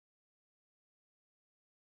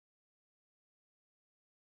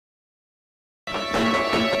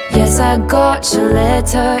Yes, I got your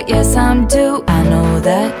letter, yes I'm due. I know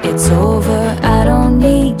that it's over, I don't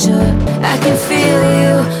need you. I can feel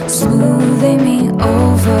you smoothing me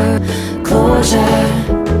over. Closure,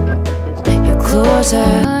 your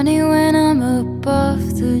closure. Honey, when I'm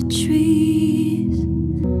above the trees,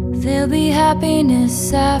 there'll be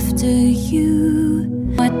happiness after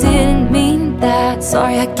you. I didn't mean that,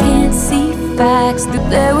 sorry I can't see facts.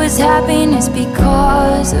 There was happiness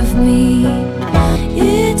because of me.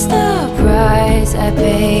 It's the price I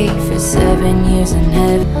paid for 7 years in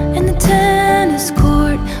heaven. And the tennis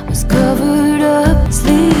court was covered up.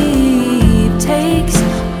 Sleep takes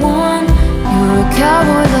one. You're a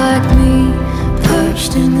cowboy like me,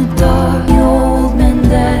 perched in the dark. The old men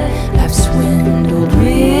that I've swindled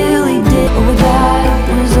really did. Oh, that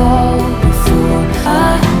was all before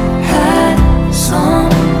I had some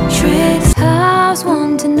tricks. I was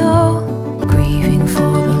one to know, grieving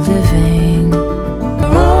for the living.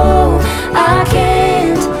 Oh, I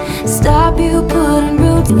can't stop you putting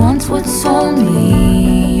roots. Once what's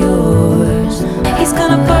only yours. He's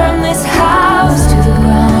gonna burn this house to the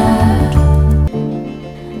ground.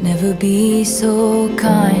 Never be so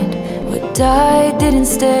kind. What died didn't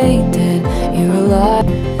stay dead. You're alive.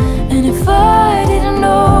 And if I didn't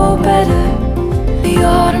know better, the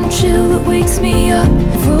autumn chill that wakes me up,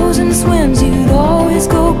 frozen swims you'd always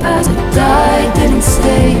go past. What died didn't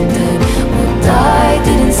stay dead. What died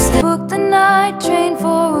didn't stay. Booked the night train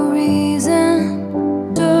for a reason.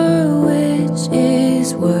 Sure, which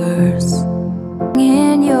is worse?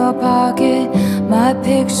 In your pocket, my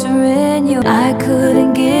picture in your. I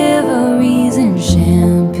couldn't give a reason.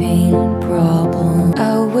 Champagne problem. I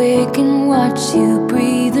wake and watch you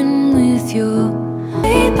breathing with your.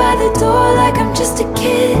 By the door like I'm just a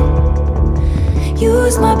kid.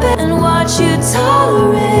 Use my bed and watch you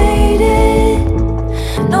tolerate it.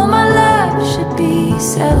 Know my love should be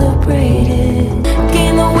celebrated.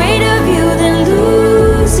 Gain the weight of you, then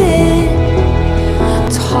lose it.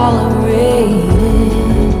 Tolerate it.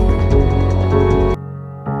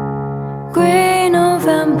 Gray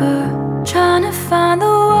November, trying to find the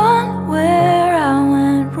one where I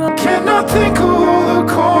went wrong. Cannot think of all the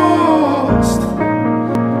cost,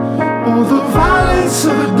 all the violence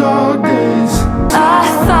of the dog days. I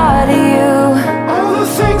thought of you, all the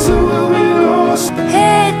things that will be lost.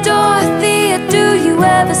 Hey Dorothy, do you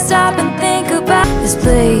ever stop and think about this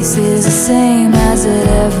place is the same as it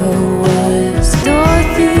ever was?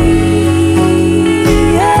 Dorothy,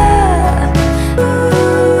 yeah. Ooh,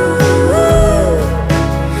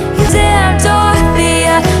 you damn Dorothy,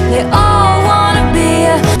 they all wanna be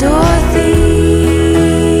a Dorothy,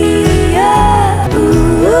 yeah. Ooh.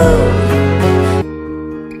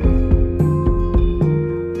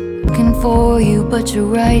 For you, but you're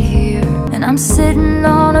right here, and I'm sitting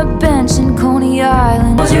on a bench in Coney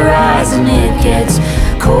Island. Close your eyes and it gets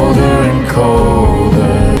colder and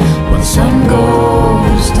colder when the sun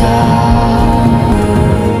goes down.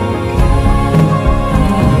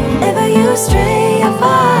 Whenever you stray, I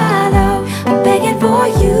follow. I'm begging for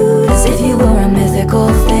you, as if you were a mythical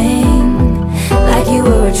thing, like you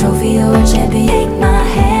were a trophy or a champion. Take my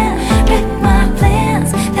hand, wreck my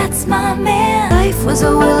plans, that's my man. Life was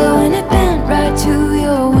a willow and it bent right to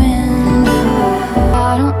your window.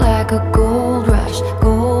 I don't like a gold rush,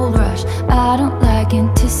 gold rush. I don't like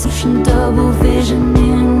anticipation, double vision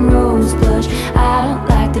in rose blush. I don't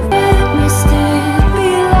like the mistake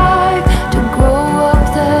be like to grow up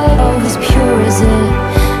that love as pure as it,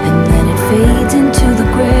 and then it fades into the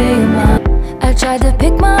gray. I tried to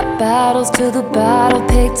pick my battles till the battle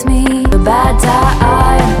picked me. The bad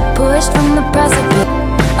time, pushed from the precipice.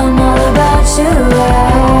 I'm all about you,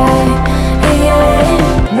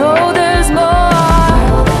 no, there's more,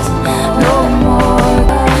 no more.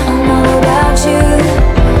 I'm all about you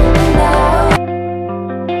now.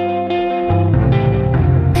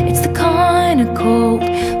 It's the kind of cold,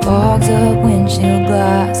 fogs up windshield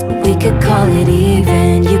glass, but we could call it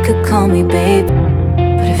even, you could call me babe.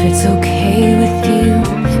 But if it's okay with you,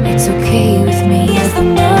 it's okay with me. It's the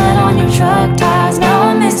mud on your truck tires, now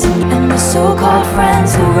I'm missing. And the so-called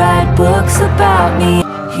friends who write books about me.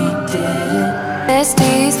 He did it.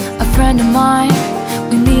 Bestie's a friend of mine.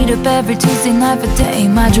 We meet up every Tuesday night for day.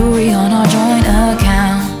 My jewelry on our joint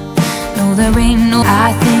account. No, there ain't no.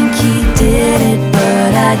 I think he did it,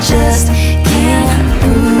 but I just can't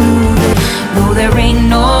prove it. No, there ain't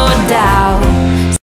no doubt.